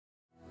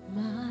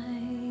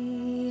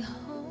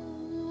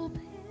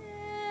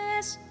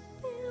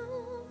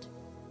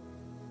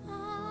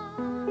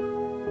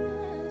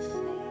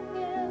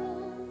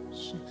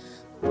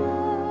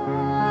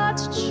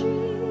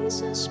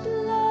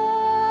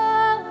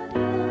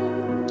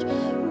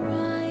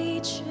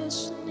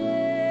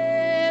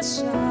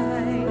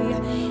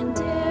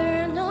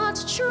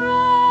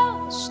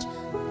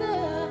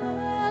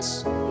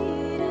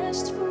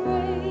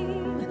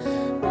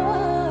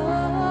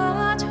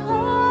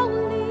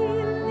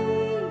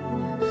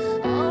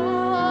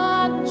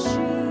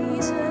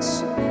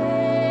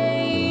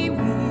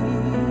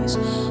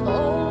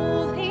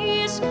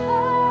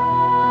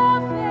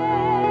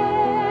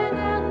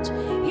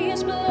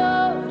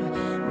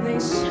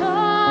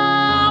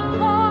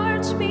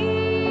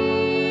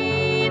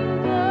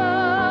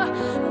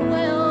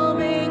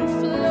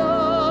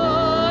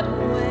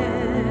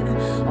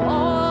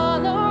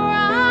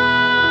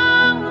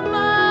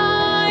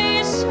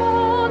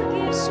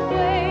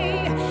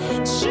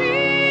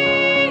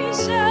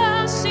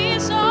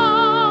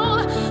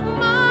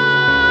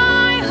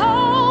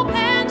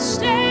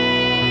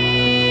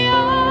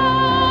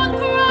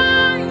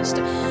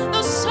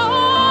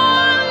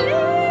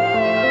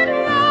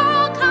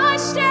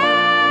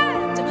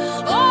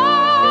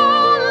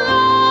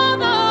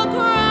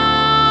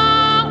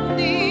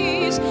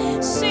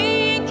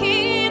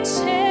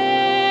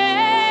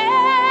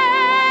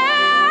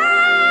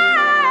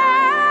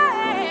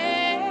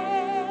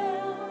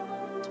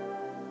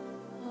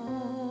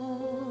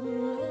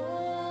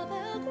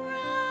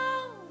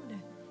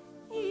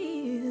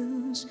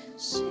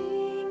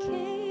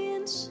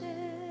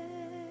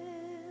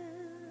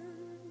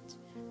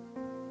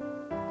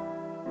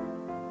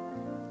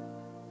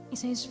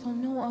says, for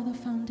no other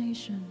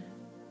foundation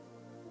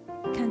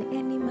can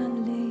any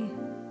man lay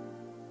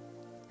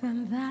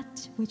than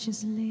that which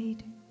is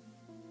laid,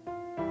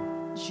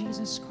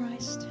 Jesus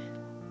Christ.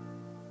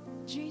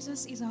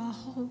 Jesus is our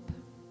hope.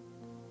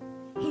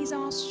 He is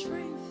our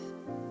strength.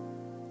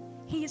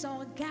 He is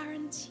our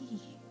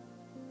guarantee.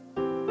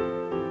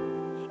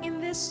 In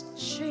this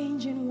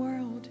changing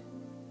world,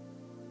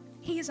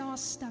 He is our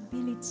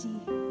stability.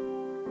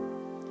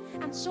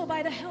 And so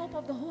by the help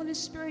of the Holy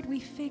Spirit, we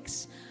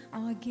fix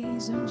our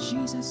gaze on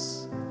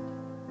Jesus.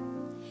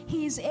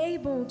 He is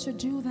able to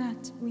do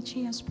that which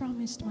He has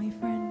promised, my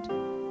friend.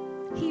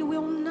 He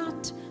will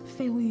not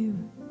fail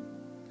you.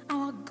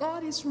 Our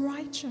God is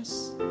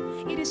righteous.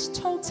 It is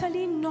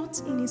totally not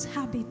in His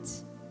habit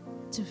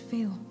to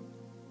fail.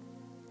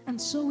 And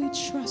so we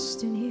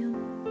trust in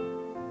Him.